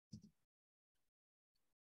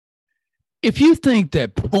If you think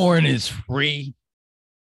that porn is free,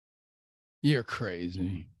 you're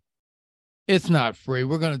crazy. It's not free.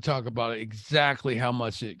 We're going to talk about exactly how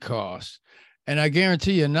much it costs. And I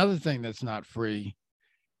guarantee you another thing that's not free,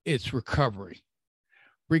 it's recovery.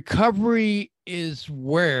 Recovery is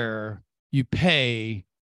where you pay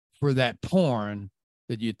for that porn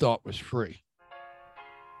that you thought was free.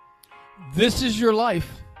 This is your life.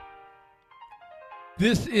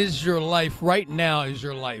 This is your life. Right now is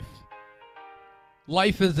your life.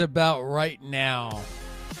 Life is about right now.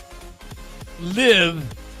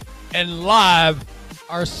 Live and live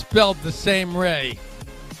are spelled the same way.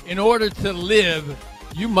 In order to live,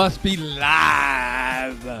 you must be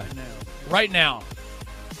live. Right now.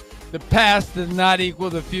 The past does not equal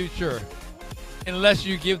the future unless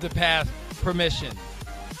you give the past permission.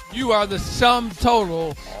 You are the sum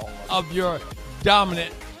total of your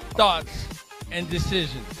dominant thoughts and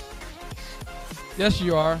decisions. Yes,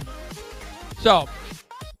 you are. So,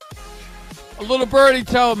 a little birdie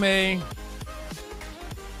told me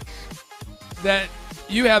that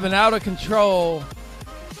you have an out of control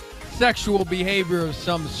sexual behavior of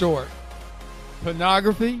some sort.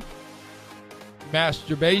 Pornography,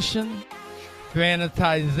 masturbation,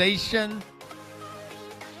 fantasization,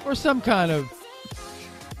 or some kind of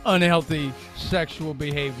unhealthy sexual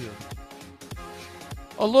behavior.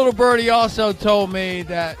 A little birdie also told me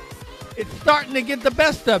that it's starting to get the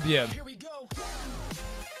best of you.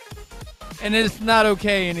 And it's not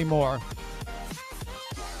okay anymore.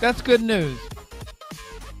 That's good news.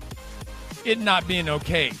 It not being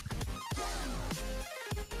okay.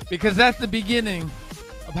 Because that's the beginning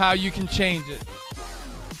of how you can change it.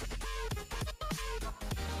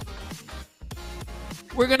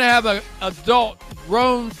 We're going to have an adult,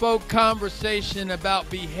 grown folk conversation about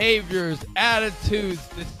behaviors, attitudes,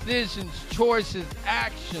 decisions, choices,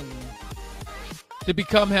 actions to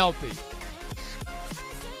become healthy.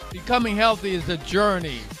 Becoming healthy is a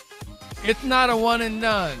journey. It's not a one and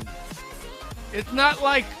done. It's not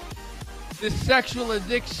like this sexual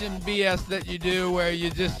addiction BS that you do where you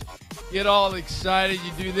just get all excited,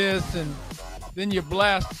 you do this, and then you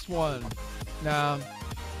blast one. Now,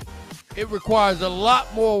 it requires a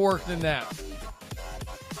lot more work than that.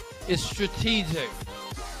 It's strategic.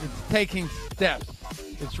 It's taking steps.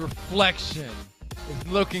 It's reflection. It's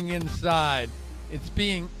looking inside. It's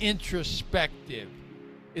being introspective.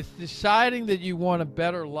 It's deciding that you want a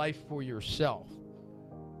better life for yourself.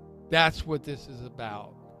 That's what this is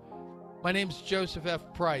about. My name's Joseph F.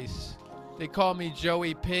 Price. They call me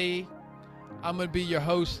Joey P. I'm going to be your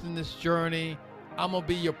host in this journey. I'm going to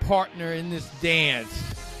be your partner in this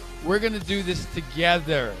dance. We're going to do this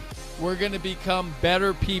together. We're going to become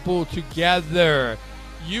better people together.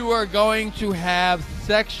 You are going to have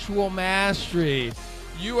sexual mastery.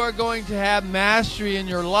 You are going to have mastery in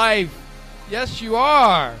your life. Yes, you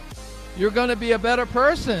are. You're going to be a better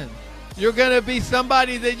person. You're going to be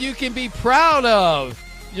somebody that you can be proud of.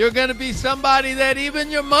 You're going to be somebody that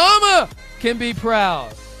even your mama can be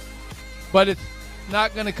proud. But it's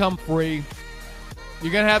not going to come free.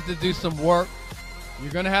 You're going to have to do some work.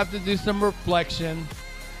 You're going to have to do some reflection.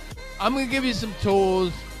 I'm going to give you some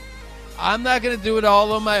tools. I'm not going to do it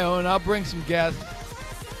all on my own. I'll bring some guests.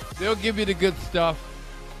 They'll give you the good stuff.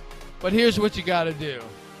 But here's what you got to do.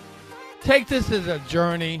 Take this as a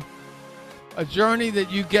journey that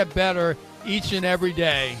you get better each and every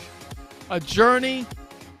day. A journey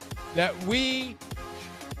that we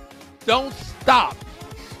don't stop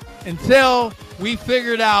until we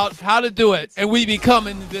figured out how to do it and we become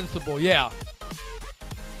invincible. Yeah.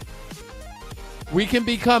 We can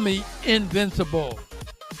become invincible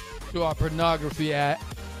to our pornography,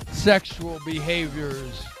 sexual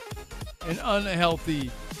behaviors, and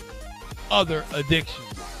unhealthy other addictions.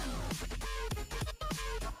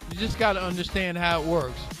 You just got to understand how it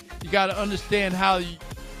works. You got to understand how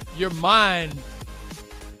your mind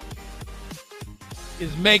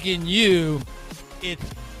is making you its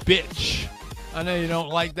bitch. I know you don't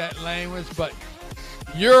like that language, but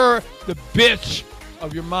you're the bitch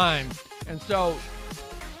of your mind. And so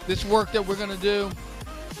this work that we're going to do,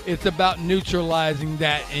 it's about neutralizing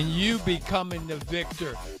that and you becoming the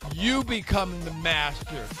victor. You becoming the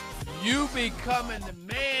master. You becoming the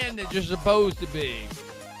man that you're supposed to be.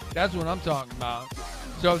 That's what I'm talking about.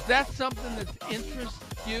 So if that's something that interests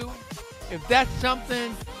you, if that's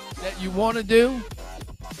something that you want to do,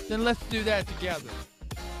 then let's do that together.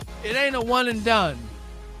 It ain't a one and done.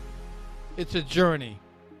 It's a journey.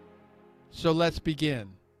 So let's begin.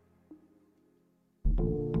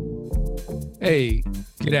 Hey,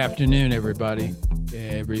 good afternoon, everybody.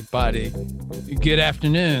 Good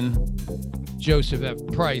afternoon. Joseph F.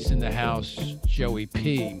 Price in the house, Joey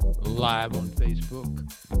P. live on Facebook.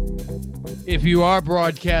 If you are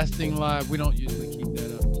broadcasting live, we don't usually keep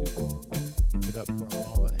that up too long. Keep it up for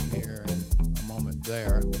a moment here and a moment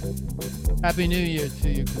there. Happy New Year to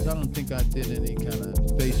you, because I don't think I did any kind of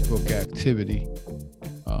Facebook activity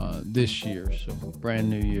this year. So brand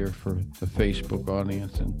new year for the Facebook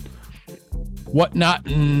audience and whatnot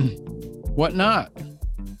and whatnot.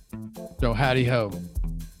 So howdy ho.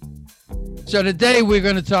 So today we're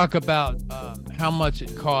going to talk about how much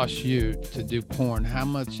it costs you to do porn, how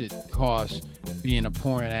much it costs being a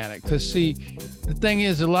porn addict. Because see, the thing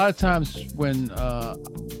is, a lot of times when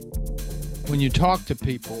you talk to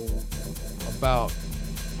people about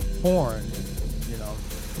porn, you know,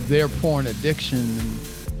 their porn addiction and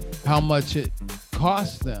how much it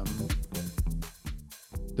costs them,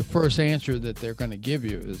 the first answer that they're going to give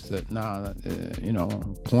you is that,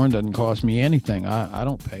 porn doesn't cost me anything. I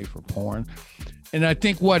don't pay for porn. And I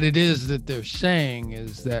think what it is that they're saying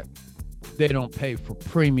is that they don't pay for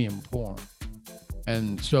premium porn.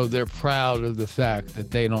 And so they're proud of the fact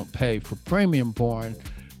that they don't pay for premium porn.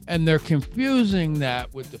 And they're confusing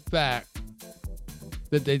that with the fact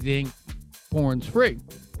that they think porn's free.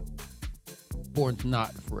 Porn's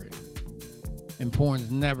not free. And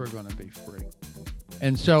porn's never going to be free.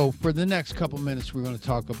 And so for the next couple minutes, we're going to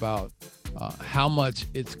talk about how much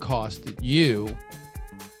it's costed you.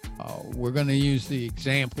 We're going to use the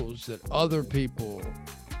examples that other people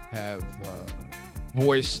have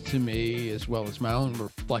voiced to me, as well as my own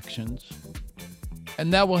reflections.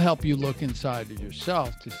 And that will help you look inside of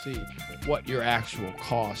yourself to see what your actual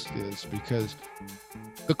cost is, because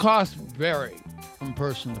the costs vary from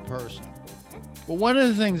person to person. But one of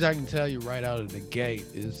the things I can tell you right out of the gate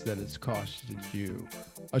is that it's costed you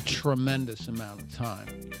a tremendous amount of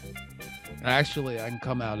time. Actually, I can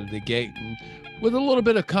come out of the gate and with a little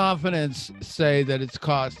bit of confidence say that it's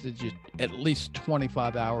costed you at least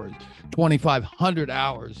 2,500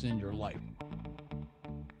 hours in your life.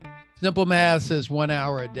 Simple math says 1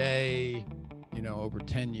 hour a day, over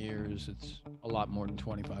 10 years, it's a lot more than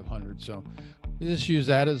 2,500. So just use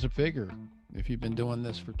that as a figure. If you've been doing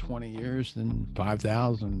this for 20 years, then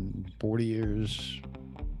 5,000, 40 years,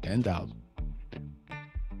 10,000.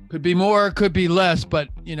 Could be more, could be less, but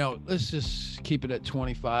let's just keep it at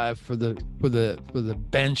 25 for the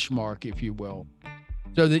benchmark, if you will,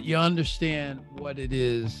 so that you understand what it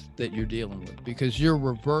is that you're dealing with, because you're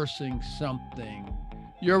reversing something.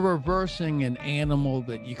 You're reversing an animal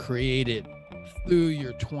that you created through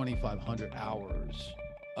your 2,500 hours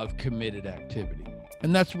of committed activity.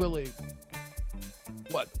 And that's really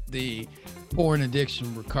what the porn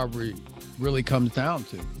addiction recovery really comes down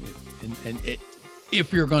to.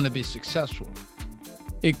 If you're going to be successful,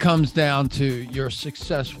 it comes down to you're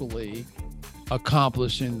successfully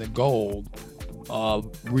accomplishing the goal of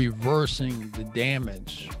reversing the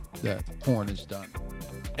damage that porn has done.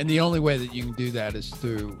 And the only way that you can do that is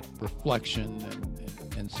through reflection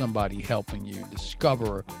and somebody helping you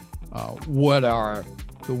discover what are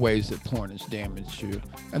the ways that porn has damaged you.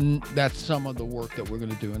 And that's some of the work that we're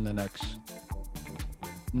going to do in the next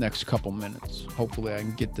couple minutes. Hopefully I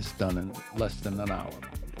can get this done in less than an hour.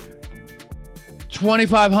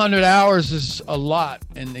 2,500 hours is a lot.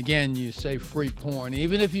 And again, you say free porn,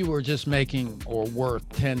 even if you were just making or worth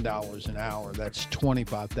 $10 an hour, that's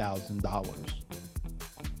 $25,000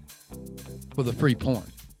 for the free porn.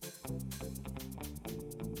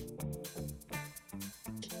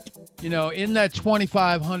 In that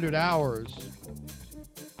 2,500 hours,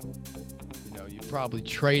 you probably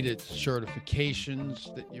traded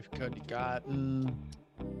certifications that you've could have gotten,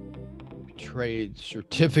 trade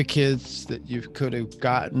certificates that you could have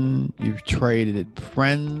gotten, you've traded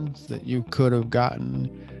friends that you could have gotten,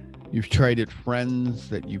 you've traded friends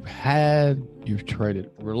that you've had, you've traded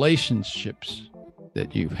relationships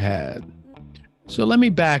that you've had. So let me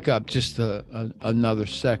back up just another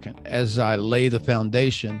second as I lay the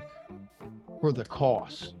foundation for the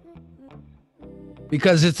cost,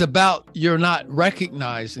 because it's about you're not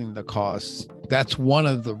recognizing the costs. That's one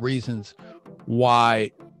of the reasons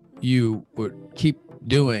why you would keep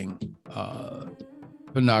doing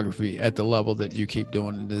pornography at the level that you keep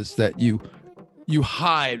doing it, is that you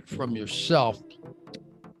hide from yourself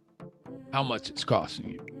how much it's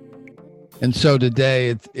costing you. And so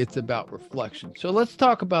today it's about reflection. So let's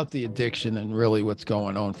talk about the addiction and really what's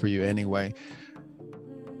going on for you anyway.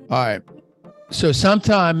 All right. So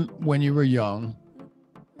sometime when you were young,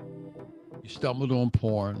 you stumbled on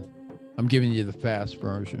porn. I'm giving you the fast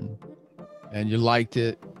version. And you liked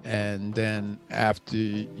it. And then after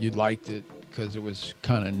you liked it because it was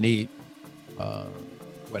kind of neat,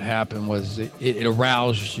 what happened was it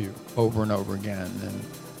aroused you over and over again. And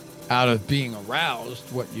out of being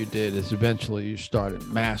aroused, what you did is eventually you started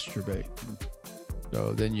masturbating.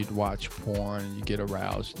 So then you'd watch porn and you get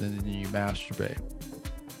aroused and then you masturbate.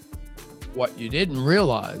 What you didn't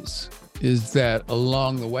realize is that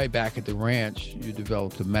along the way back at the ranch, you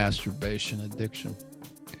developed a masturbation addiction.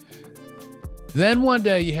 Then one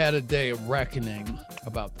day you had a day of reckoning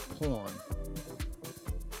about the porn.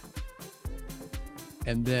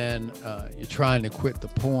 And then you're trying to quit the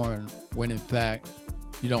porn when in fact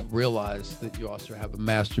you don't realize that you also have a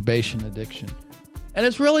masturbation addiction. And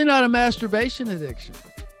it's really not a masturbation addiction,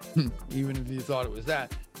 even if you thought it was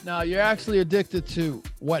that. Now, you're actually addicted to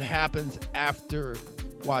what happens after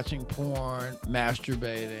watching porn,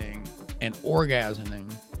 masturbating, and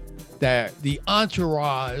orgasming. That the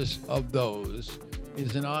entourage of those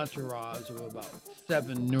is an entourage of about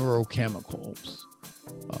 7 neurochemicals.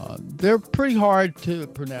 They're pretty hard to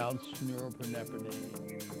pronounce: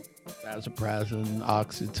 norepinephrine, vasopressin,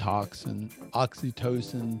 oxytocin,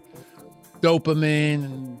 oxytocin, dopamine,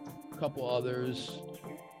 and a couple others.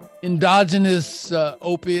 Endogenous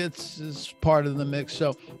opiates is part of the mix.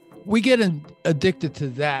 So we get addicted to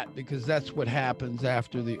that because that's what happens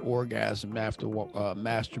after the orgasm, after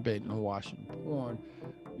masturbating and watching porn.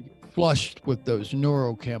 You get flushed with those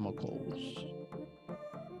neurochemicals.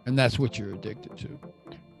 And that's what you're addicted to.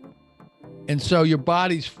 And so your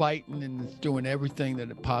body's fighting and it's doing everything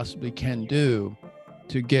that it possibly can do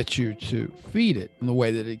to get you to feed it. And the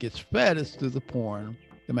way that it gets fed is through the porn,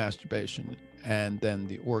 the masturbation, and then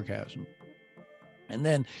the orgasm. And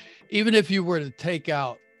then even if you were to take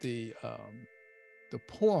out the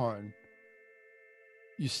porn,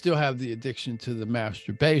 you still have the addiction to the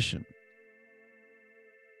masturbation.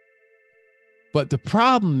 But the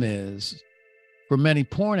problem is, for many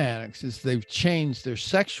porn addicts, is they've changed their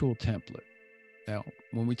sexual template. Now,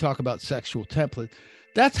 when we talk about sexual template,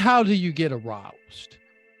 that's how do you get aroused.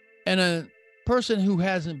 And a person who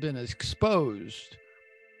hasn't been exposed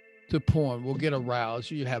to porn will get aroused.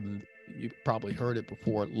 You've probably heard it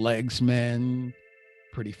before: legs men,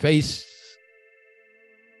 pretty face,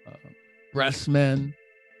 breast men,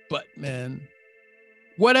 butt men,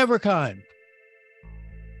 whatever kind.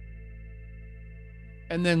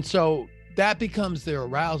 And then so that becomes their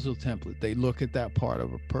arousal template. They look at that part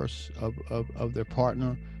of a person of their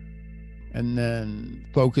partner and then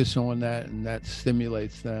focus on that, and that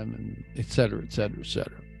stimulates them, and et cetera, et cetera, et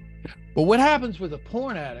cetera. But what happens with a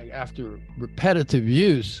porn addict after repetitive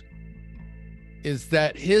use is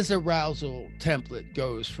that his arousal template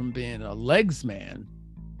goes from being a legs man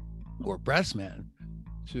or breast man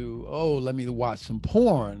to, oh, let me watch some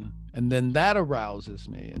porn, and then that arouses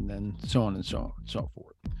me, and then so on and so on and so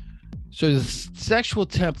forth. So the sexual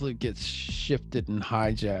template gets shifted and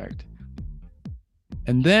hijacked.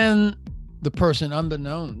 And then the person,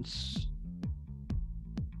 unbeknownst,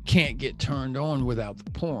 can't get turned on without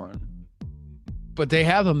the porn. But they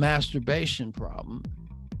have a masturbation problem.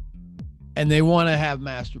 And they want to have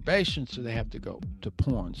masturbation, so they have to go to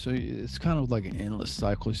porn. So it's kind of like an endless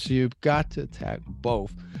cycle. So you've got to attack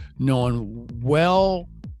both, knowing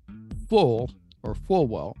full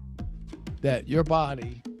well that your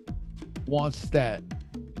body wants that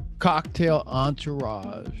cocktail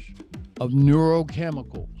entourage of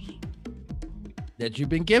neurochemicals that you've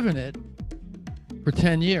been giving it for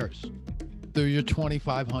 10 years through your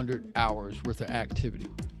 2,500 hours worth of activity.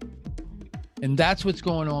 And that's what's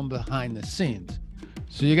going on behind the scenes.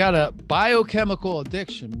 So you got a biochemical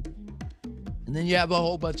addiction, and then you have a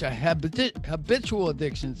whole bunch of habitual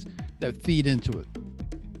addictions that feed into it.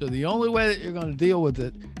 So the only way that you're going to deal with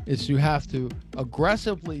it is you have to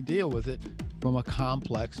aggressively deal with it from a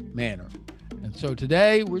complex manner. And so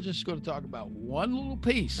today we're just going to talk about one little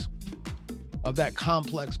piece of that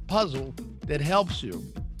complex puzzle that helps you.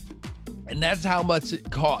 And that's how much it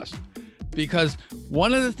costs. Because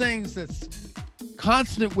one of the things that's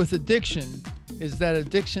constant with addiction is that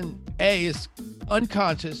addiction, A, is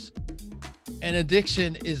unconscious, and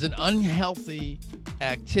addiction is an unhealthy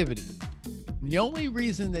activity. The only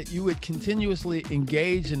reason that you would continuously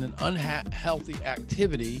engage in an unhealthy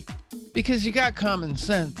activity, because you got common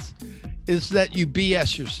sense, is that you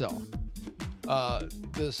BS yourself.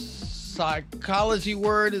 The psychology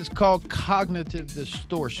word is called cognitive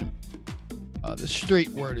distortion. The street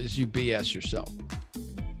word is you BS yourself.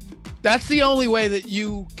 That's the only way that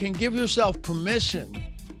you can give yourself permission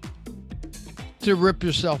to rip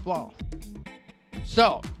yourself off.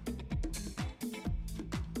 So,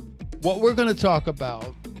 what we're going to talk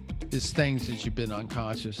about is things that you've been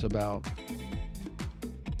unconscious about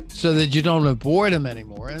so that you don't avoid them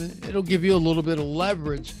anymore. And it'll give you a little bit of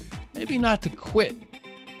leverage, maybe not to quit,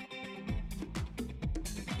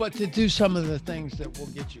 but to do some of the things that will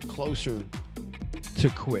get you closer to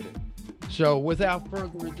quitting. So without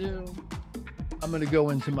further ado, I'm going to go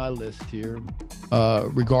into my list here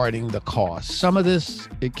regarding the cost. Some of this,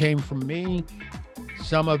 it came from me.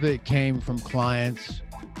 Some of it came from clients.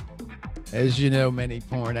 As you know, many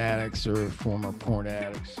porn addicts or former porn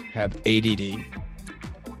addicts have ADD.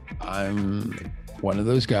 I'm one of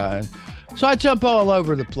those guys. So I jump all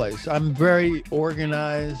over the place. I'm very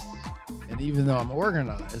organized. And even though I'm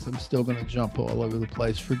organized, I'm still going to jump all over the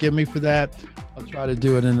place. Forgive me for that. I'll try to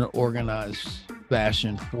do it in an organized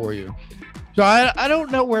fashion for you. So I don't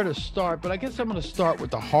know where to start, but I guess I'm going to start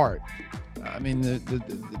with the heart. I mean,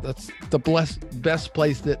 that's the best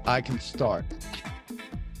place that I can start.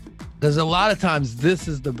 Because a lot of times this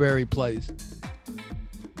is the very place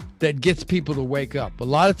that gets people to wake up. A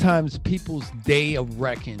lot of times people's day of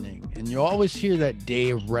reckoning, and you always hear that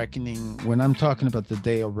day of reckoning. When I'm talking about the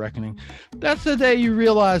day of reckoning, that's the day you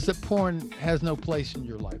realize that porn has no place in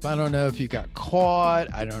your life. I don't know if you got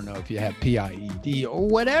caught. I don't know if you have PIED or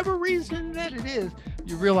whatever reason that it is,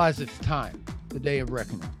 you realize it's time, the day of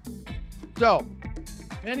reckoning. So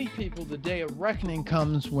many people, the day of reckoning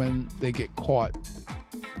comes when they get caught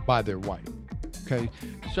by their wife. Okay.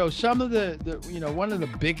 So some of the one of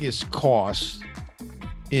the biggest costs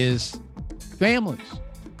is families.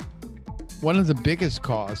 One of the biggest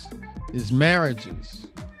costs is marriages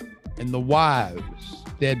and the wives,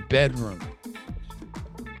 their bedroom,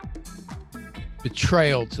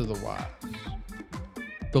 betrayal to the wives,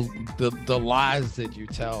 the lies that you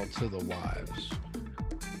tell to the wives.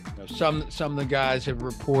 You know, some of the guys have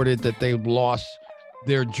reported that they've lost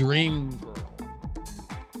their dream girl.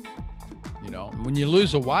 You know, when you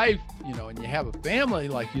lose a wife, you know, and you have a family,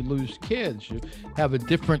 like you lose kids, you have a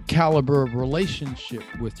different caliber of relationship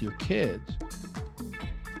with your kids.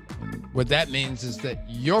 And what that means is that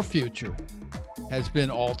your future has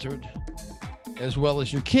been altered, as well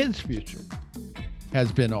as your kids' future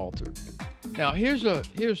has been altered. Now, here's a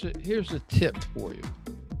tip for you.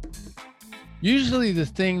 Usually the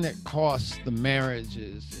thing that costs the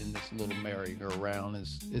marriages in this little merry-go-round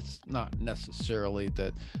is it's not necessarily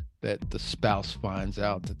that the spouse finds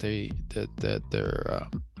out that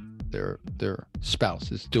their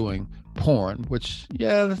spouse is doing porn, which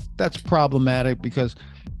that's problematic, because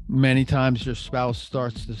many times your spouse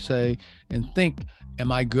starts to say and think,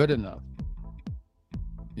 am I good enough?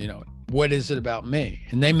 You know, what is it about me?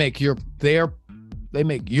 And they make your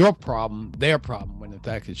problem their problem, when in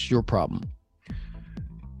fact it's your problem.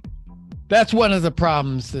 That's one of the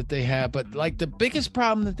problems that they have. But like the biggest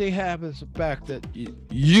problem that they have is the fact that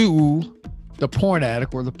you, the porn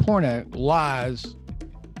addict or the porn addict, lies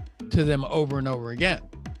to them over and over again.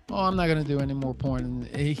 Oh, I'm not going to do any more porn.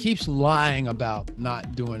 And he keeps lying about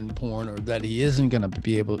not doing porn, or that he isn't going to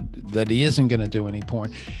do any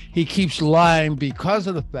porn. He keeps lying because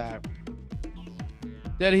of the fact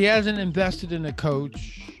that he hasn't invested in a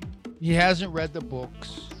coach. He hasn't read the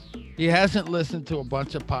books. He hasn't listened to a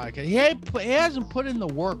bunch of podcasts. He hasn't put in the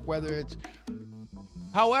work, whether it's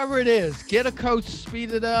however it is, get a coach, speed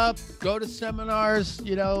it up, go to seminars,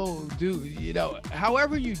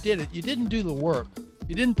 however you did it, you didn't do the work.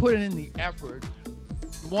 You didn't put in the effort.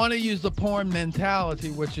 You want to use the porn mentality,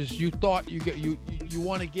 which is you thought you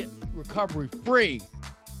want to get recovery free,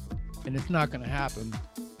 and it's not going to happen.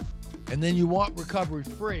 And then you want recovery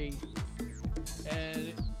free,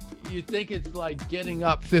 and you think it's like getting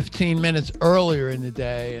up 15 minutes earlier in the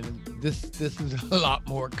day, and this is a lot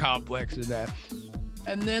more complex than that.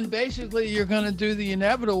 And then basically you're going to do the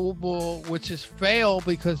inevitable, which is fail,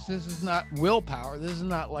 because this is not willpower. This is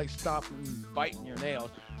not like stopping biting your nails.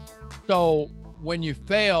 So when you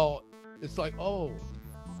fail, it's like, oh,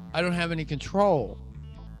 I don't have any control.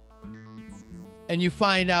 And you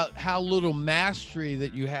find out how little mastery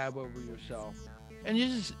that you have over yourself. And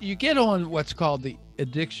you get on what's called the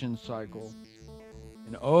addiction cycle,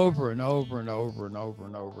 and over and over and over and over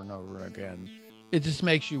and over and over again, it just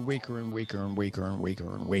makes you weaker and weaker and weaker and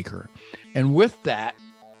weaker and weaker. And with that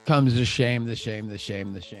comes the shame, the shame, the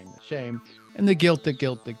shame, the shame, the shame, and the guilt, the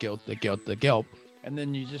guilt, the guilt, the guilt, the guilt. And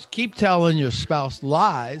then you just keep telling your spouse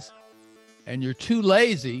lies, and you're too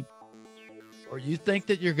lazy, or you think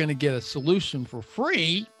that you're going to get a solution for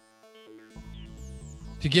free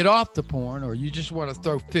to get off the porn, or you just want to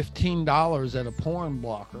throw $15 at a porn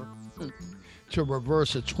blocker to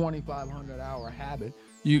reverse a 2,500-hour habit.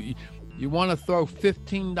 You want to throw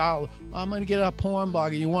 $15. I'm going to get a porn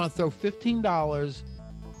blocker. You want to throw $15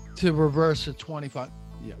 to reverse a 25.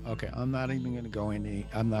 Yeah, okay. I'm not even going to go into.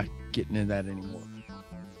 I'm not getting into that anymore.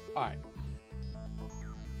 All right.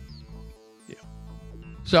 Yeah.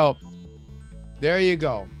 So there you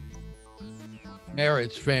go.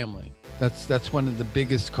 Marriage, family. That's one of the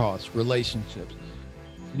biggest costs, relationships.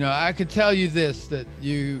 You know, I could tell you this, that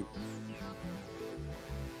you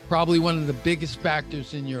probably one of the biggest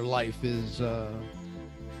factors in your life is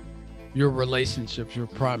your relationships, your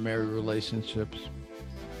primary relationships.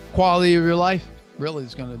 Quality of your life really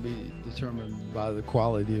is going to be determined by the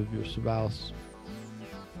quality of your spouse.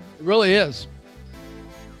 It really is.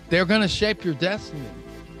 They're going to shape your destiny.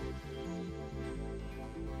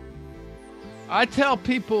 I tell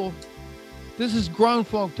people, this is grown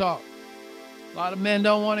folk talk. A lot of men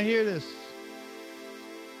don't want to hear this.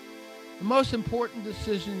 The most important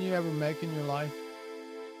decision you ever make in your life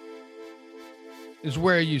is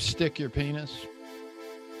where you stick your penis.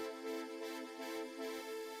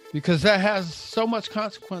 Because that has so much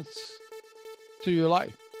consequence to your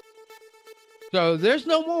life. So there's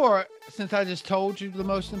no more, since I just told you the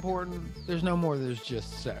most important, there's no more, there's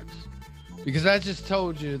just sex. Because I just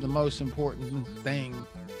told you the most important thing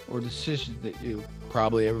or decision that you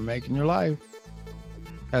probably ever make in your life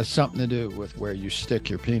has something to do with where you stick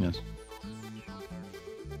your penis.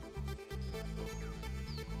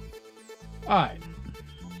 All right.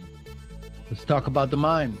 Let's talk about the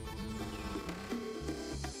mind.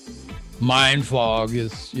 Mind fog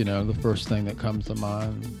is, you know, the first thing that comes to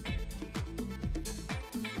mind.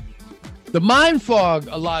 The mind fog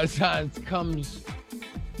a lot of times comes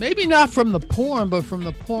maybe not from the porn, but from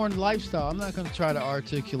the porn lifestyle. I'm not going to try to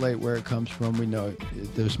articulate where it comes from. We know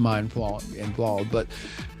there's mind fog involved, but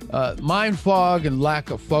mind fog and lack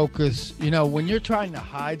of focus. You know, when you're trying to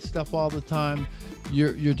hide stuff all the time,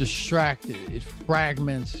 you're distracted. It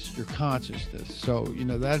fragments your consciousness. So, you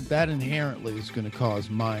know, that inherently is going to cause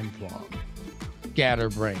mind fog,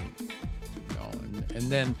 scatterbrain. You know, and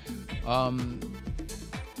then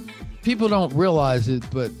people don't realize it,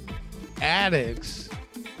 but addicts,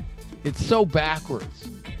 it's so backwards.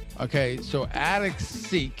 Okay, so addicts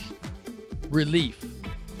seek relief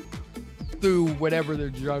through whatever their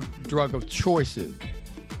drug of choice is.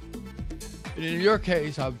 And in your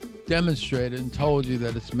case, I've demonstrated and told you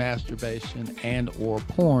that it's masturbation and or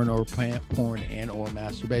porn, or porn and or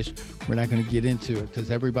masturbation. We're not going to get into it because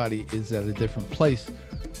everybody is at a different place.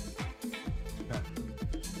 Okay.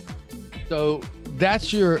 So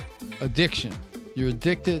that's your addiction. You're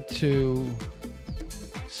addicted to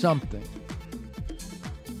something.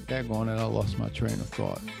 Daggone it, I lost my train of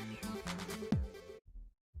thought.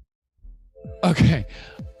 Okay,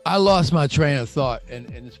 I lost my train of thought, and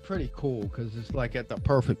it's pretty cool because it's like at the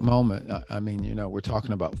perfect moment. I mean, you know, we're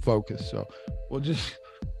talking about focus, so we'll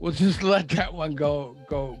just let that one go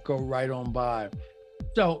right on by.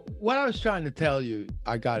 So what I was trying to tell you,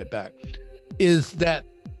 I got it back, is that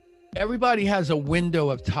everybody has a window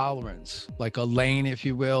of tolerance, like a lane, if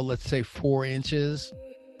you will, let's say 4 inches.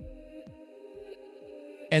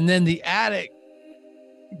 And then the addict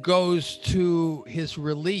goes to his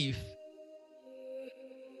relief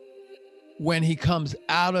when he comes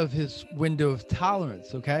out of his window of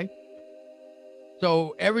tolerance, okay?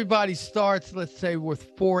 So everybody starts, let's say,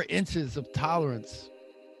 with 4 inches of tolerance.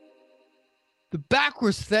 The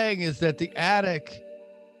backwards thing is that the addict,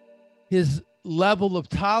 his level of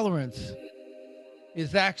tolerance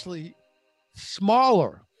is actually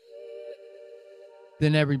smaller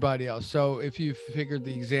than everybody else. So if you figured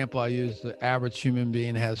the example I used, the average human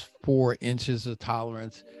being has 4 inches of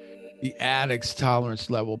tolerance, the addict's tolerance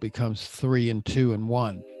level becomes 3 and 2 and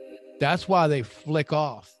 1. That's why they flick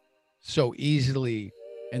off so easily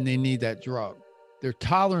and they need that drug. Their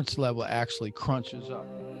tolerance level actually crunches up.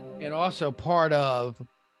 And also part of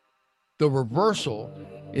the reversal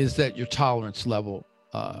is that your tolerance level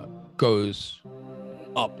goes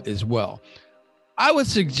up as well. I would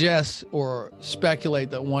suggest or speculate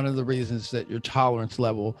that one of the reasons that your tolerance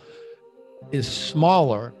level is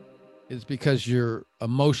smaller is because your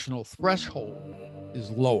emotional threshold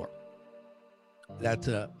is lower. That's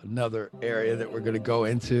another area that we're going to go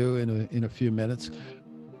into in a few minutes.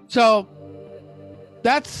 So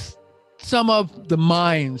that's some of the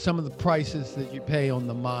mind, some of the prices that you pay on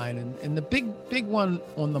the mind. And the big one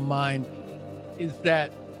on the mind is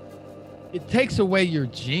that it takes away your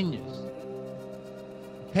genius.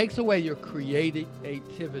 It takes away your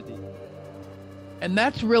creativity. And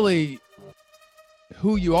that's really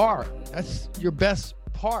who you are. That's your best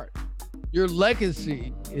part. Your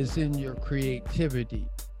legacy is in your creativity.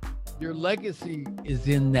 Your legacy is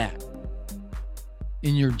in that,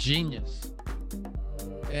 in your genius.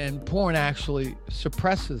 And porn actually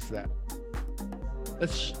suppresses that.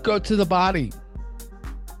 Let's go to the body.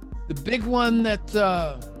 The big one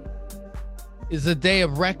that is a day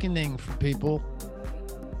of reckoning for people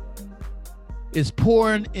is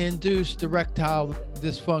porn-induced erectile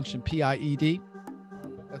dysfunction, PIED.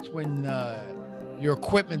 That's when your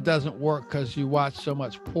equipment doesn't work because you watch so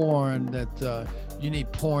much porn that you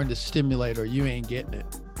need porn to stimulate, or you ain't getting it.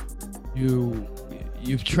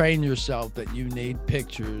 You've trained yourself that you need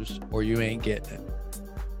pictures or you ain't getting it.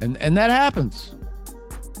 And that happens.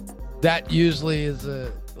 That usually is,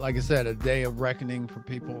 like I said, a day of reckoning for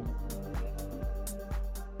people.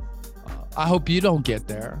 I hope you don't get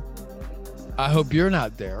there. I hope you're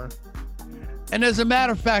not there. And as a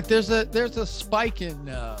matter of fact, there's a spike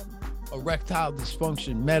in erectile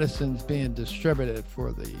dysfunction medicines being distributed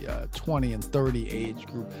for the 20 and 30 age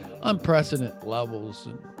group. Unprecedented levels.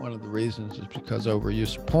 And one of the reasons is because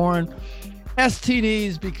overuse of porn.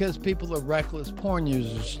 STDs because people are reckless. Porn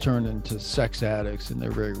users turn into sex addicts and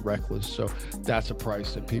they're very reckless. So that's a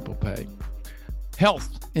price that people pay.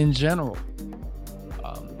 Health in general.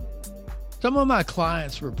 Some of my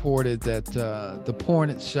clients reported that the porn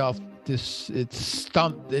itself, it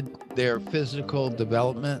stunted their physical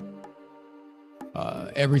development.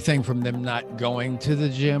 Everything from them not going to the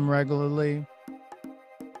gym regularly.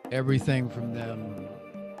 Everything from them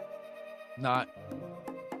not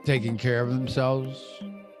taking care of themselves.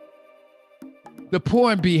 The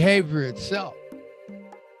porn behavior itself,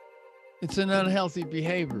 it's an unhealthy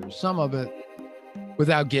behavior. Some of it,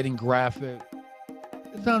 without getting graphic,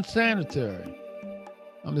 it's unsanitary.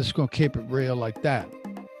 I'm just going to keep it real like that.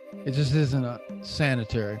 It just isn't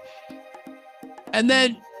sanitary. And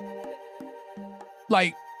then,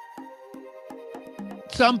 like,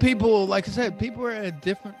 some people, like I said, people are at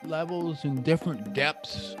different levels and different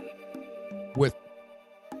depths with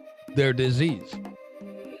their disease.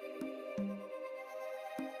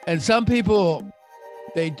 And some people,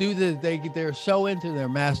 they're so into their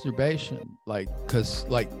masturbation, because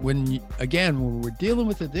when we're dealing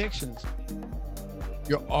with addictions,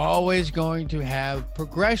 you're always going to have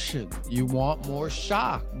progression. You want more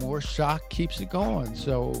shock. More shock keeps it going.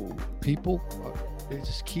 So people, they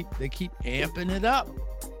keep amping it up.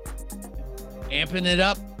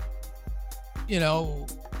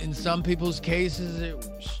 In some people's cases, it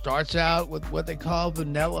starts out with what they call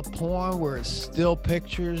vanilla porn, where it's still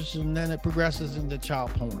pictures, and then it progresses into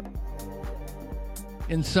child porn.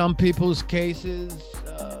 In some people's cases,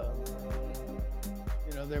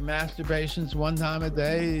 their masturbations one time a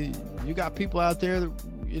day. You got people out there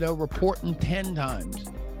that, reporting 10 times.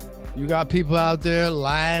 You got people out there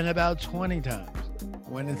lying about 20 times,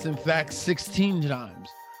 when it's in fact 16 times.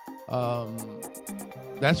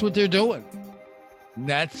 That's what they're doing.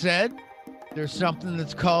 That said, there's something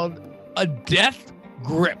that's called a death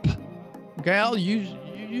grip. Okay, I'll use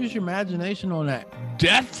your imagination on that.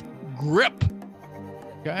 Death grip.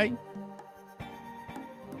 Okay?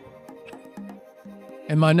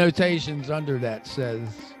 And my notations under that says,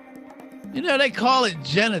 they call it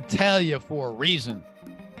genitalia for a reason.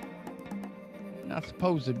 You're not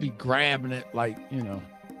supposed to be grabbing it like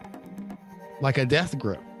a death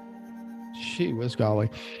grip. Gee whiz golly.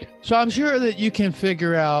 So I'm sure that you can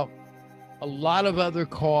figure out a lot of other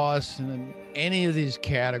costs in any of these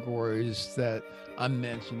categories that I'm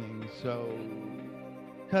mentioning. So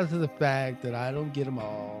because of the fact that I don't get them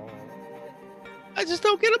all, I just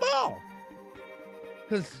don't get them all.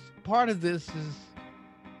 Because part of this is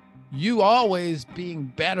you always being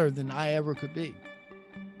better than I ever could be.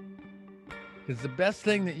 Because the best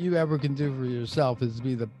thing that you ever can do for yourself is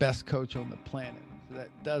be the best coach on the planet. So that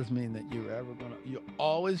does mean that you're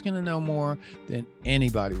always going to know more than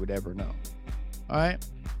anybody would ever know. All right.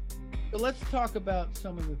 So let's talk about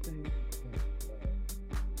some of the things.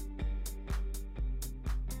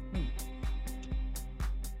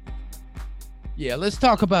 Yeah, let's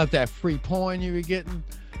talk about that free porn you were getting.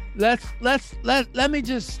 Let me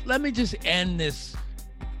just end this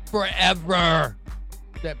forever.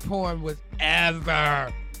 That porn was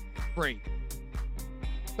ever free.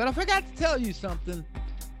 But I forgot to tell you something.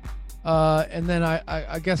 And then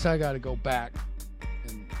I guess I got to go back.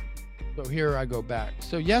 And so here I go back.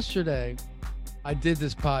 So yesterday I did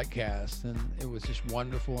this podcast and it was just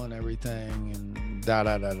wonderful and everything and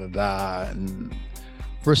and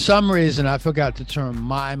for some reason I forgot to turn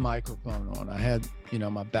my microphone on. I had,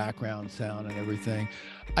 my background sound and everything.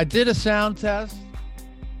 I did a sound test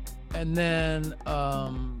and then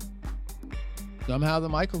somehow the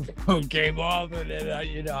microphone came off and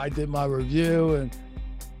then I did my review and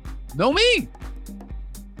no me.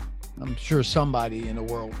 I'm sure somebody in the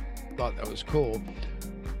world thought that was cool.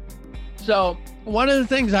 So one of the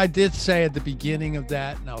things I did say at the beginning of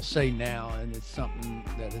that, and I'll say now, and it's something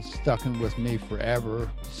that has stuck with me forever,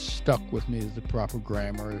 stuck with me as the proper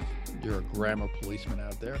grammar, if you're a grammar policeman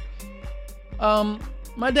out there.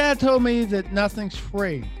 My dad told me that nothing's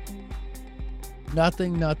free.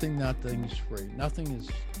 Nothing's free. Nothing is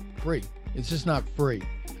free. It's just not free.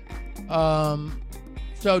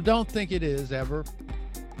 So don't think it is ever.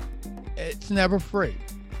 It's never free.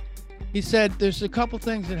 He said there's a couple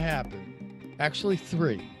things that happen. Actually,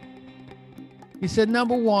 three. He said,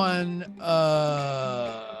 number one,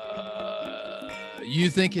 you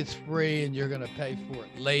think it's free and you're going to pay for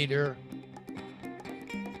it later.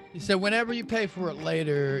 He said, whenever you pay for it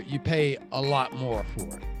later, you pay a lot more for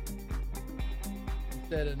it. He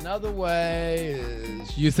said, another way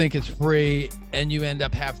is you think it's free and you end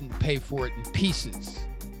up having to pay for it in pieces.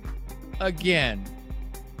 Again,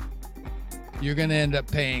 you're going to end up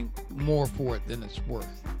paying more for it than it's worth.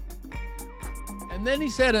 And then he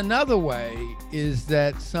said another way is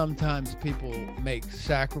that sometimes people make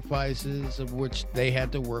sacrifices of which they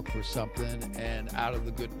had to work for something, and out of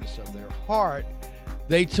the goodness of their heart,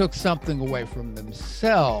 they took something away from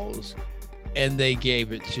themselves and they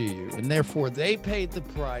gave it to you. And therefore they paid the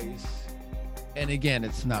price. And again,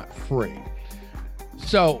 it's not free.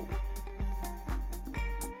 So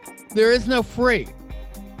there is no free.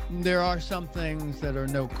 There are some things that are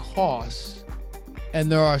no cost,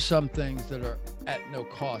 and there are some things that are at no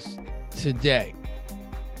cost today.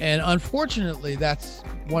 And unfortunately, that's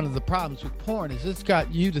one of the problems with porn, is it's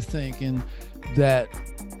got you to thinking that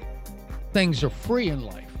things are free in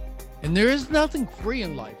life. And there is nothing free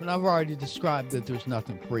in life. And I've already described that there's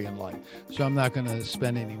nothing free in life. So I'm not going to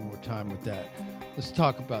spend any more time with that. Let's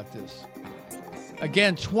talk about this.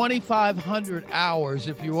 Again, 2,500 hours.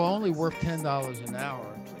 If you only worth $10 an hour,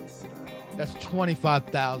 that's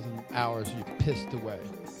 25,000 hours you pissed away.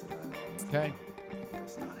 Okay?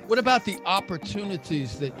 What about the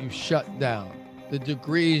opportunities that you shut down? The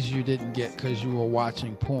degrees you didn't get because you were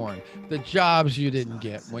watching porn. The jobs you didn't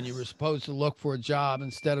get when you were supposed to look for a job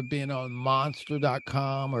instead of being on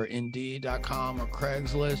Monster.com or Indeed.com or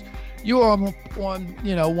Craigslist. You were on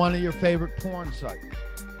one of your favorite porn sites.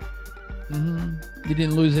 You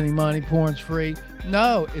didn't lose any money. Porn's free.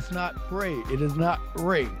 No, it's not free. It is not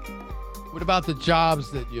free. What about the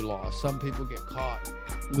jobs that you lost? Some people get caught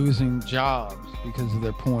losing jobs because of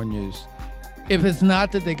their porn use. If it's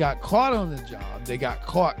not that they got caught on the job, they got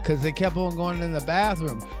caught because they kept on going in the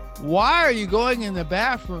bathroom. Why are you going in the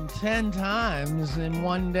bathroom 10 times in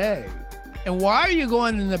one day? And why are you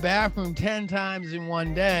going in the bathroom 10 times in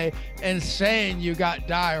one day and saying you got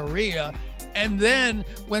diarrhea? And then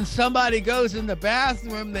when somebody goes in the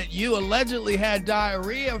bathroom that you allegedly had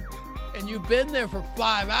diarrhea and you've been there for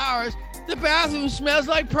 5 hours, the bathroom smells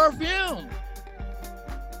like perfume.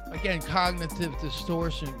 Again, cognitive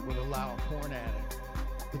distortion would allow a porn addict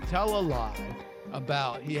to tell a lie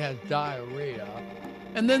about he has diarrhea,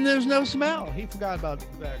 and then there's no smell. He forgot about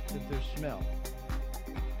the fact that there's smell.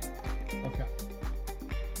 Okay.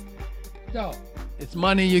 So, it's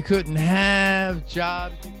money you couldn't have,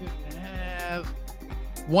 jobs you couldn't have.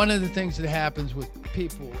 One of the things that happens with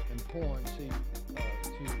people in porn,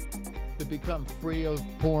 to become free of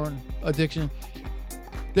porn addiction,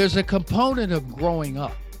 there's a component of growing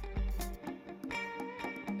up.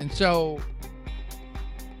 And so,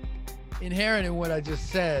 inherent in what I just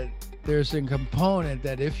said, there's a component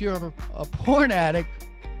that if you're a porn addict,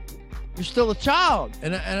 you're still a child.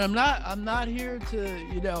 And I'm not here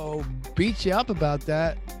to, beat you up about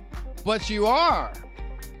that, but you are.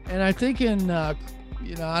 And I think in, I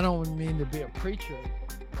don't mean to be a preacher,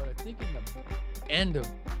 but I think in the end of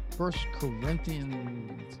 1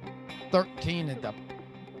 Corinthians 13 at the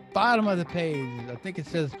bottom of the page, I think it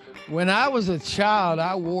says, when I was a child,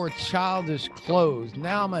 I wore childish clothes.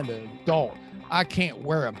 Now I'm an adult. I can't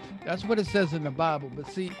wear them. That's what it says in the Bible. But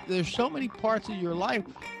see, there's so many parts of your life,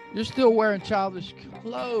 you're still wearing childish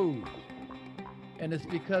clothes. And it's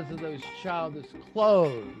because of those childish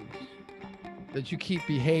clothes that you keep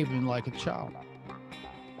behaving like a child.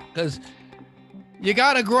 Because you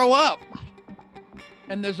got to grow up.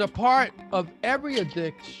 And there's a part of every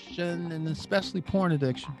addiction, and especially porn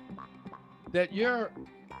addiction, that you're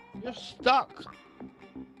stuck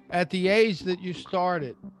at the age that you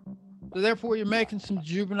started. So therefore, you're making some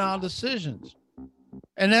juvenile decisions.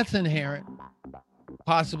 And that's inherent.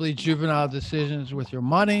 Possibly juvenile decisions with your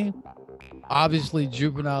money. Obviously,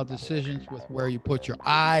 juvenile decisions with where you put your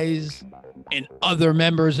eyes and other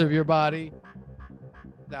members of your body.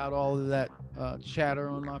 Without all of that chatter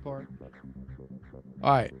on my part.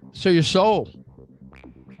 All right. So your soul.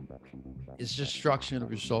 It's destruction of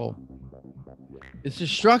your soul. It's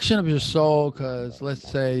destruction of your soul because let's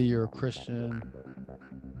say you're a Christian.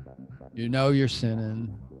 You know you're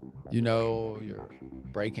sinning. You know you're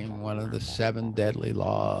breaking one of the 7 deadly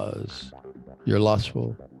laws. You're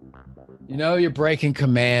lustful. You know you're breaking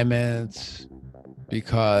commandments.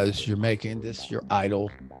 because you're making this your idol.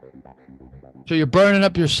 So you're burning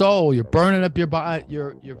up your soul, you're burning up your body,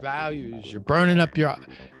 your values, you're burning up your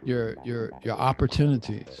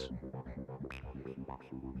opportunities.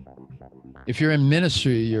 If you're in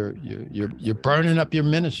ministry, you're burning up your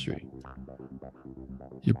ministry.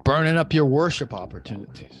 You're burning up your worship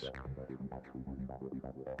opportunities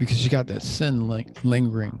because you got that sin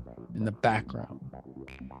lingering in the background.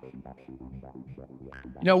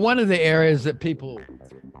 You know, one of the areas that people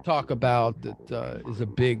talk about that is a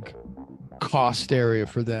big cost area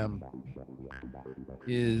for them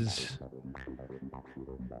is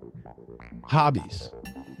hobbies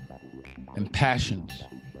and passions,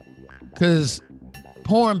 because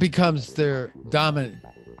porn becomes their dominant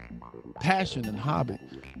passion and hobby.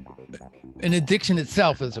 An addiction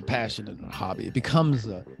itself is a passion and a hobby. It becomes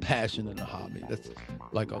a passion and a hobby. That's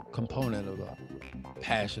like a component of a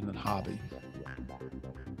passion and hobby.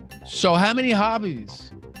 So how many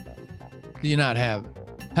hobbies do you not have?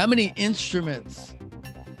 How many instruments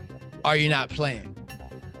are you not playing?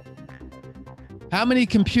 How many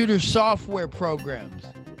computer software programs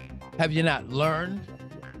have you not learned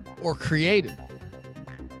or created?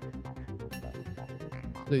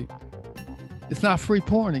 See, it's not free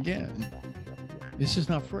porn again. It's just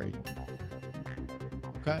not free.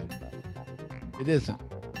 Okay? It isn't.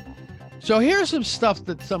 So here's some stuff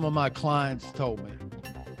that some of my clients told me.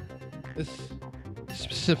 This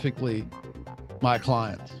specifically, my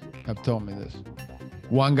clients have told me this.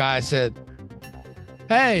 One guy said,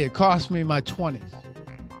 hey, it cost me my 20s.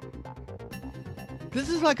 This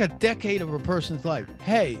is like a decade of a person's life.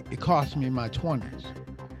 Hey, it cost me my 20s.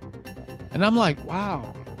 And I'm like,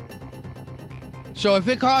 wow. So if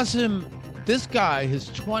it costs him, this guy, his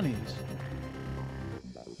 20s,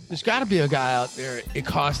 there's got to be a guy out there, it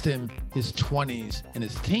cost him his 20s and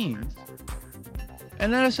his teens.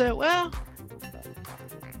 And then I said, well,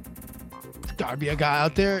 there's got to be a guy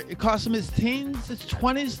out there, it cost him his teens, his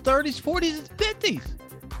 20s, 30s, 40s, and 50s.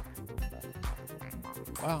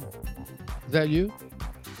 Wow. Is that you?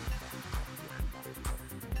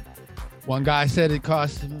 One guy said it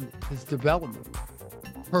cost him his development,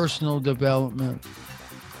 personal development,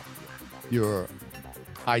 your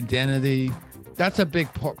identity. That's a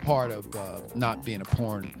big part of not being a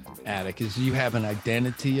porn addict, is you have an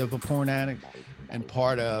identity of a porn addict. And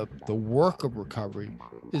part of the work of recovery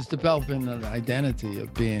is developing an identity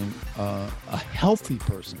of being a healthy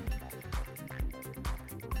person.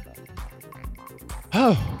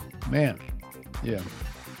 Oh, man. Yeah.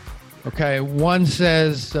 Okay. One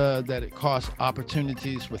says that it costs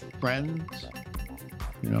opportunities with friends,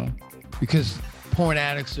 you know, because porn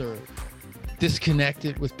addicts are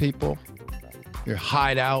disconnected with people. Your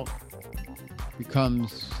hideout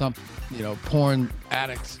becomes something, you know, porn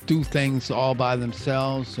addicts do things all by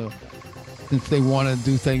themselves. So since they want to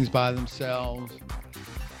do things by themselves,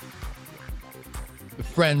 the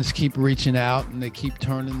friends keep reaching out and they keep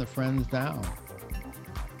turning the friends down.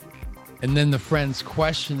 And then the friends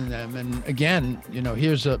questioning them. And again, you know,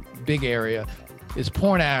 here's a big area, is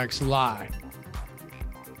porn addicts lie.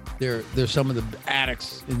 They're some of the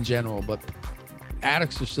addicts in general, but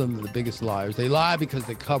addicts are some of the biggest liars. They lie because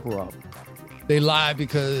they cover up. They lie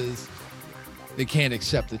because they can't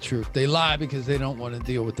accept the truth. They lie because they don't want to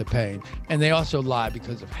deal with the pain. And they also lie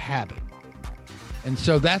because of habit. And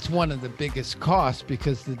so that's one of the biggest costs,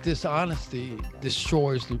 because the dishonesty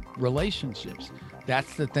destroys the relationships.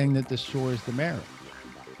 That's the thing that destroys the marriage.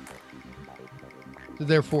 So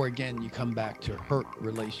therefore, again, you come back to hurt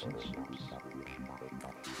relationships.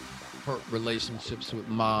 Hurt relationships with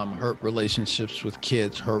mom, hurt relationships with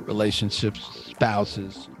kids, hurt relationships with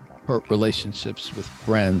spouses, hurt relationships with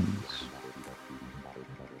friends.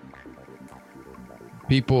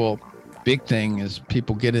 People, big thing is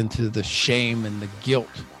people get into the shame and the guilt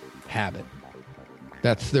habit.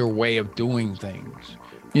 That's their way of doing things.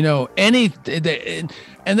 You know, and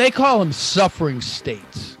they call them suffering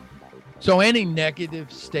states. So any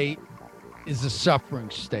negative state is a suffering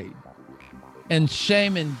state. And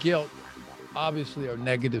shame and guilt obviously are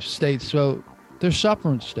negative states, so they're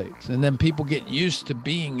suffering states. And then people get used to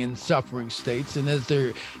being in suffering states, and as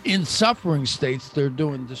they're in suffering states, they're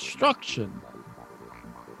doing destruction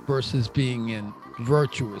versus being in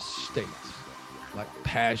virtuous states, like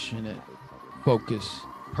passionate, focused,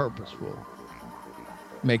 purposeful,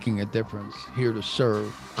 making a difference, here to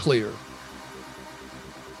serve, clear.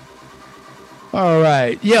 All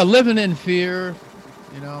right. Yeah, living in fear.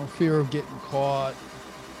 You know, fear of getting caught,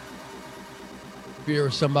 fear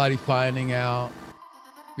of somebody finding out,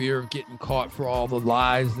 fear of getting caught for all the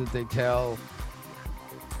lies that they tell.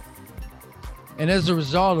 And as a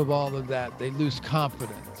result of all of that, they lose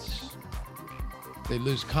confidence. They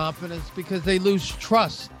lose confidence because they lose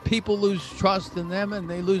trust. People lose trust in them and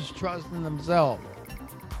they lose trust in themselves.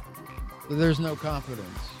 So there's no confidence.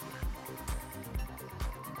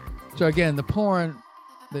 So again, the porn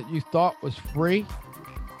that you thought was free,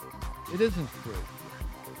 it isn't free.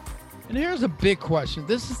 And here's a big question.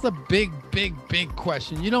 This is the big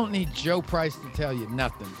question. You don't need Joe Price to tell you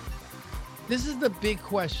nothing. This is the big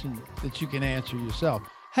question that you can answer yourself.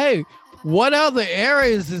 Hey, what other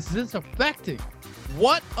areas is this affecting?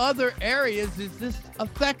 What other areas is this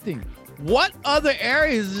affecting? What other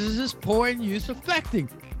areas is this porn use affecting?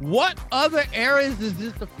 What other areas is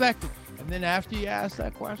this affecting? And then after you ask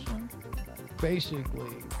that question, basically,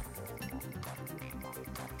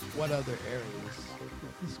 what other areas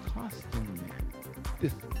is this costing me?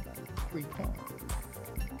 This free porn.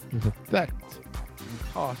 The effect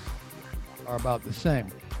and cost are about the same.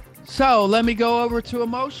 So let me go over to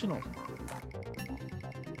emotional.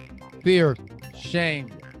 Fear, shame,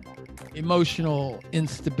 emotional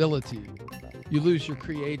instability. You lose your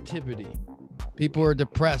creativity. People are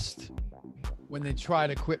depressed when they try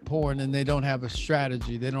to quit porn and they don't have a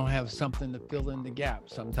strategy. They don't have something to fill in the gap.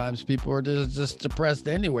 Sometimes people are just depressed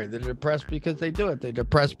anyway. They're depressed because they do it. They're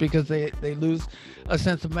depressed because they lose a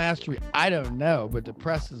sense of mastery. I don't know, but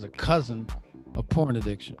depressed is a cousin of porn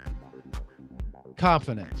addiction.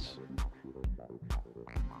 Confidence.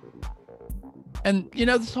 And you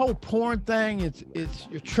know, this whole porn thing, it's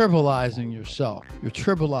you're trivializing yourself. You're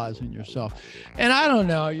trivializing yourself. And I don't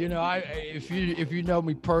know, you know, if you know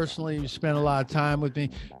me personally, you spend a lot of time with me,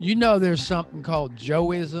 you know there's something called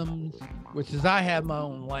Joeisms, which is I have my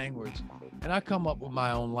own language. And I come up with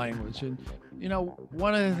my own language. And you know,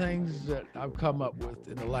 one of the things that I've come up with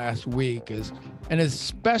in the last week is, and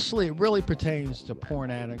especially it really pertains to porn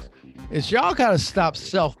addicts, is y'all gotta stop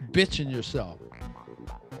self-bitching yourself.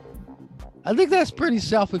 I think that's pretty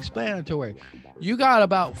self-explanatory. You got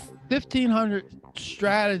about 1,500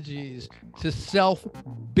 strategies to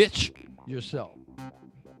self-bitch yourself.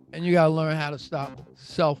 And you got to learn how to stop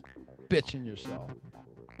self-bitching yourself.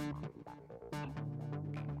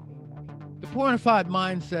 The pornified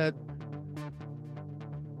mindset,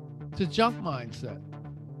 it's a junk mindset.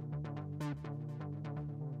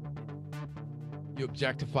 You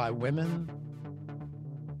objectify women.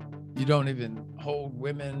 You don't even hold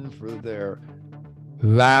women for their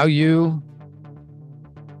value.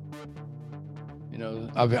 You know,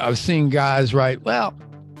 I've seen guys write, well,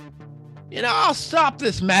 you know, I'll stop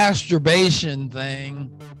this masturbation thing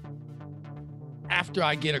after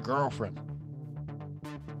I get a girlfriend.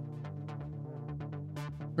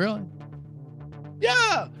 Really?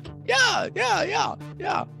 Yeah.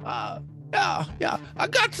 I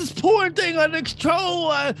got this porn thing under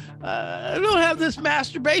control. I don't have this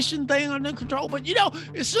masturbation thing under control. But, you know,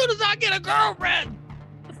 as soon as I get a girlfriend,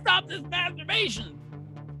 I'll stop this masturbation.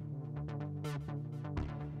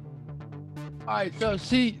 All right, so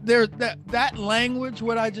see, there's that language,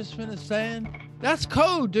 what I just finished saying, that's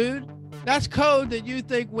code, dude. That's code that you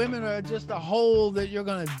think women are just a hole that you're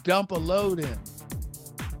going to dump a load in.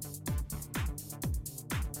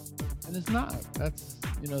 And it's not. That's,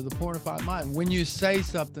 you know, the pornified mind. When you say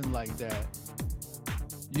something like that,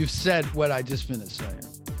 you've said what I just finished saying,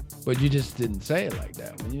 but you just didn't say it like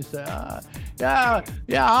that. When you say, yeah,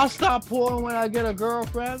 I'll stop porn when I get a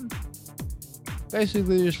girlfriend.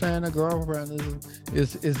 Basically, you're saying a girlfriend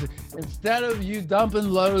is instead of you dumping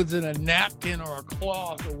loads in a napkin or a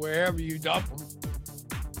cloth or wherever you dump them,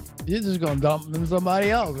 you're just going to dump them in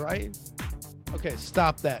somebody else, right? Okay,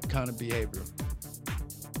 stop that kind of behavior.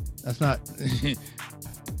 That's not...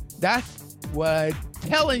 That's what I'm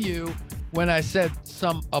telling you when I said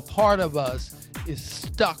a part of us is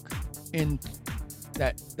stuck in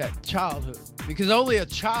that childhood, because only a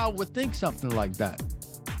child would think something like that.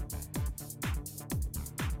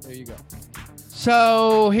 There you go.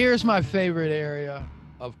 So here's my favorite area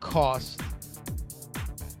of cost.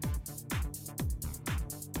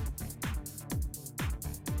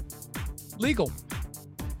 Legal.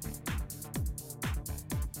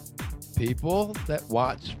 People that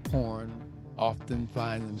watch porn often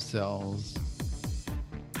find themselves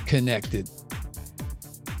connected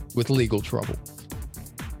with legal trouble.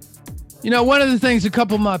 You know, one of the things, a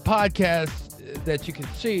couple of my podcasts that you can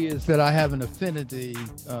see is that I have an affinity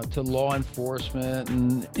to law enforcement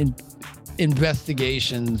and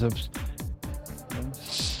investigations of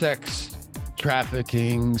sex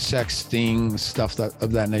trafficking, sexting, stuff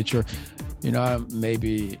of that nature. You know,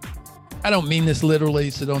 maybe... I don't mean this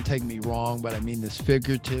literally, so don't take me wrong, but I mean this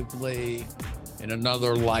figuratively. In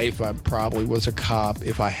another life, I probably was a cop.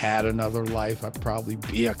 If I had another life, I'd probably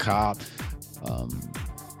be a cop.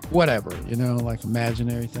 Whatever, you know, like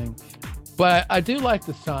imaginary thing. But I do like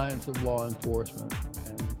the science of law enforcement.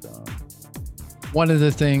 And one of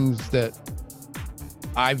the things that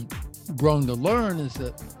I've grown to learn is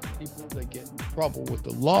that people that get in trouble with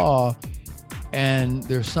the law and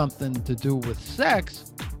there's something to do with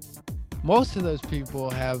sex, most of those people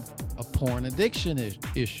have a porn addiction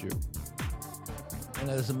issue. And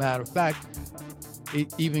as a matter of fact,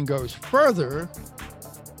 it even goes further.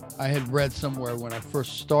 I had read somewhere when I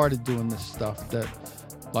first started doing this stuff that,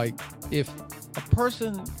 like, if a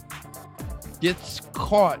person gets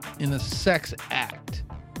caught in a sex act,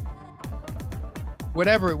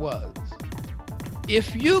 whatever it was,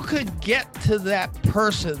 if you could get to that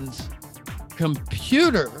person's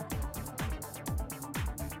computer,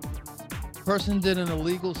 person did an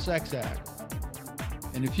illegal sex act,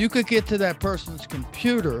 and if you could get to that person's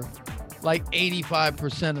computer, like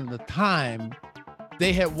 85% of the time,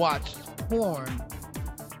 they had watched porn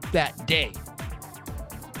that day.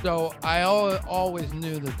 So I always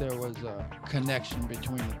knew that there was a connection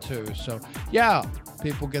between the two. So yeah,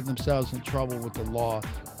 people get themselves in trouble with the law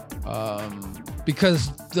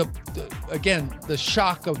because the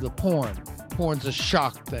shock of the porn's a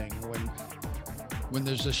shock thing. When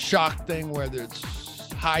there's a shock thing, whether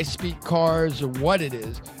it's high-speed cars or what it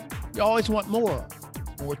is, you always want more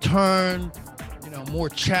turn, more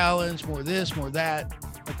challenge, more this, more that.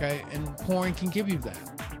 Okay, and porn can give you that.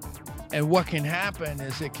 And what can happen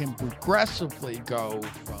is it can progressively go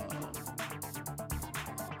from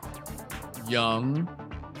young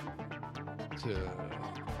to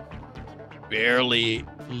barely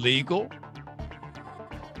legal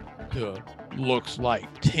to looks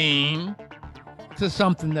like teen to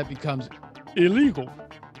something that becomes illegal.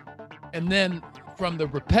 And then from the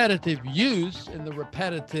repetitive use and the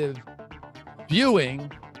repetitive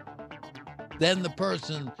viewing, then the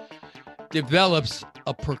person develops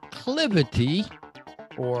a proclivity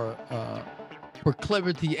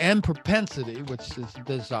and propensity, which is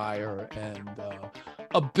desire and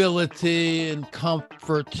ability and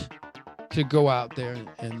comfort to go out there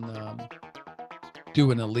and do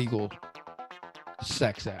an illegal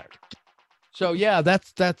sex act. So yeah,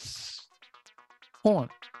 that's porn.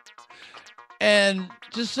 And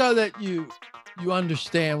just so that you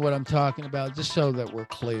understand what I'm talking about, just so that we're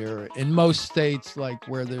clear, in most states, like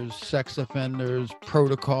where there's sex offenders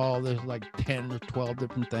protocol, there's like 10 or 12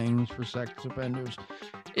 different things for sex offenders.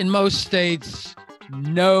 In most states,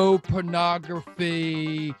 no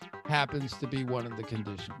pornography happens to be one of the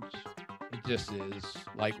conditions. It just is,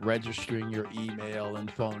 like registering your email and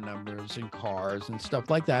phone numbers and cars and stuff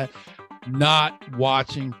like that. Not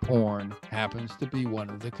watching porn happens to be one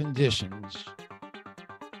of the conditions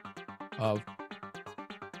of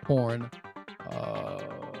porn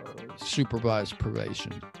supervised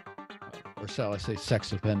probation, or shall I say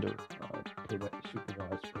sex offender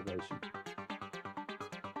supervised probation.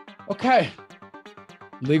 Okay.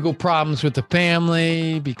 Legal problems with the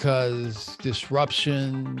family because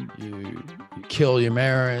disruption, you kill your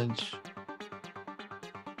marriage,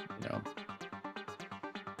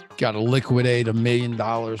 got to liquidate $1 million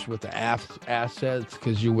worth of assets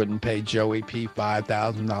because you wouldn't pay Joey P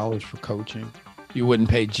 $5,000 for coaching. You wouldn't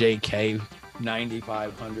pay JK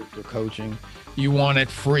 $9,500 for coaching. You wanted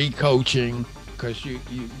free coaching because you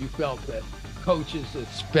felt that coaches that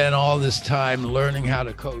spent all this time learning how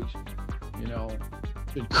to coach,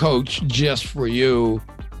 should coach just for you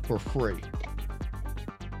for free.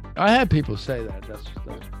 I had people say that.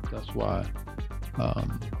 That's why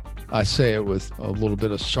I say it with a little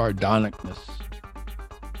bit of sardonicness.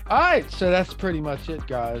 All right, so that's pretty much it,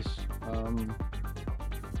 guys.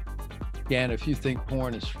 Again, if you think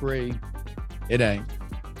porn is free, it ain't.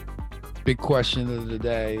 Big question of the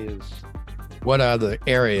day is, what other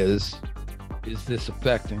areas is this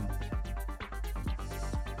affecting?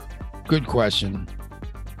 Good question.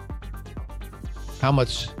 How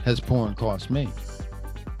much has porn cost me?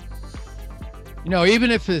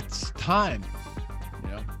 Even if it's time,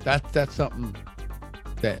 that's something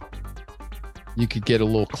that you could get a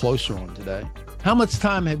little closer on today. How much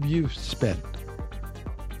time have you spent?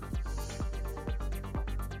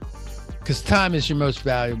 Because time is your most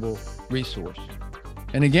valuable resource.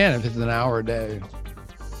 And again, if it's an hour a day,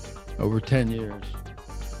 over 10 years,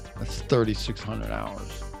 that's 3,600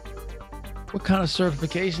 hours. What kind of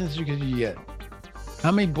certifications could you get?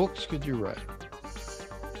 How many books could you write?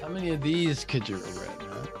 How many of these could you have read,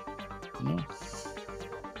 man?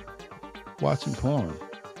 Watching porn.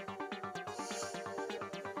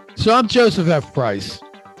 So I'm Joseph F. Price.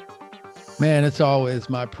 Man, it's always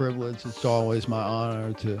my privilege. It's always my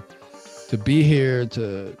honor to be here,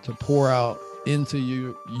 to pour out into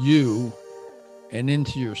you and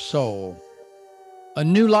into your soul a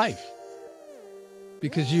new life.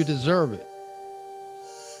 because you deserve it.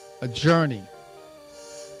 A journey,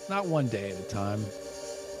 not one day at a time.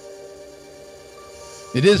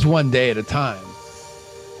 It is one day at a time,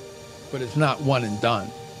 but it's not one and done.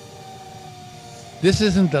 This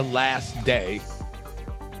isn't the last day.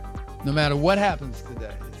 No matter what happens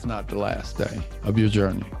today, it's not the last day of your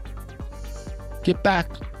journey. Get back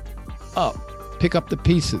up. Pick up the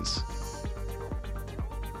pieces.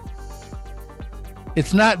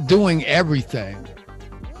 It's not doing everything,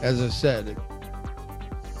 as I said.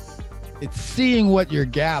 It's seeing what your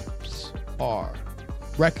gaps are,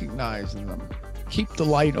 recognizing them. Keep the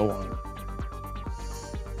light on.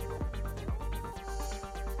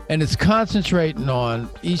 And it's concentrating on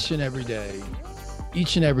each and every day,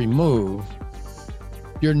 each and every move,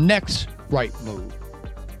 your next right move.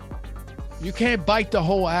 You can't bite the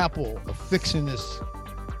whole apple of fixing this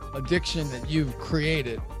addiction that you've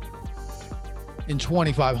created in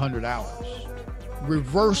 2,500 hours.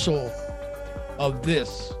 Reversal of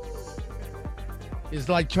this is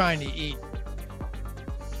like trying to eat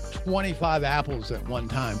 25 apples at one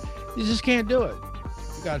time. You just can't do it.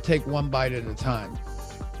 You got to take one bite at a time,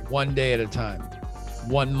 one day at a time,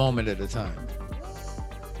 one moment at a time.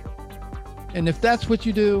 And if that's what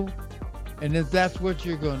you do, and if that's what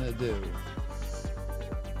you're going to do,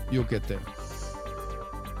 you'll get there.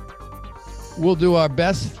 We'll do our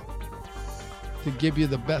best to give you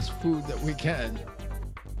the best food that we can,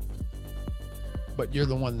 but you're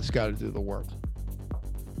the one that's got to do the work.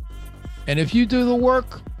 And if you do the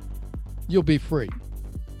work, you'll be free.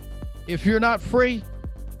 If you're not free,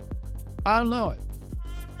 I don't know it.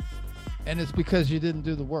 And it's because you didn't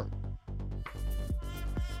do the work.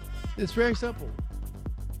 It's very simple.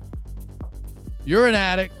 You're an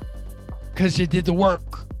addict because you did the work.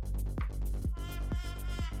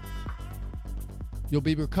 You'll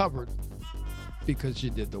be recovered because you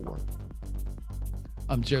did the work.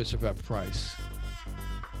 I'm Joseph F. Price.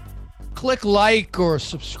 Click like or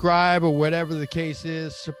subscribe or whatever the case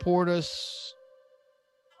is. Support us.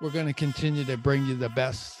 We're going to continue to bring you the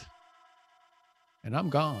best. And I'm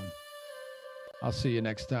gone. I'll see you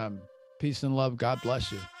next time. Peace and love. God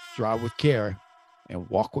bless you. Drive with care and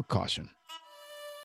walk with caution.